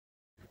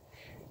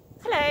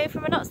Hello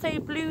from a not so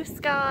blue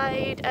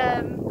skied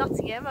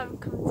Nottingham. I'm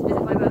coming to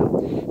visit my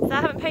mum. So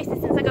I haven't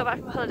posted since I got back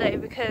from holiday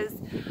because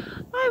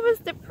I was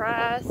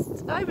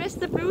depressed. I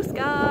missed the blue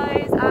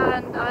skies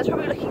and I was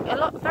probably looking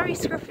very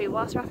scruffy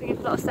whilst wrapping up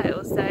a lot of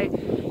sails,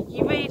 so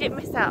you really did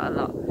miss out a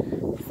lot.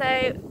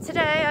 So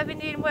today I've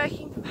been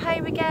working from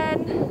home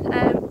again.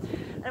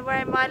 I'm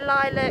wearing my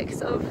lilac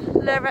sort of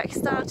lilic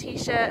style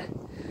t-shirt,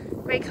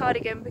 grey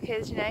cardigan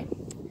because you know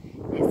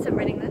it's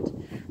summer in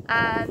England,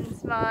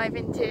 and my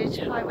vintage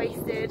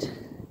high-waisted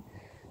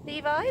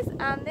Levi's,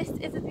 and this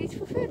is a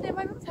beautiful field near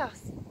my mum's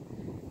house,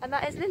 and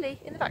that is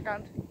Lily in the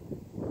background,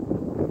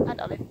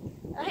 and Olive.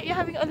 I hope you're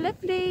having a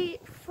lovely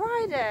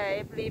Friday,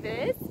 I believe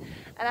it is,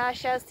 and I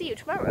shall see you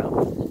tomorrow.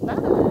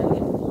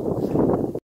 Bye!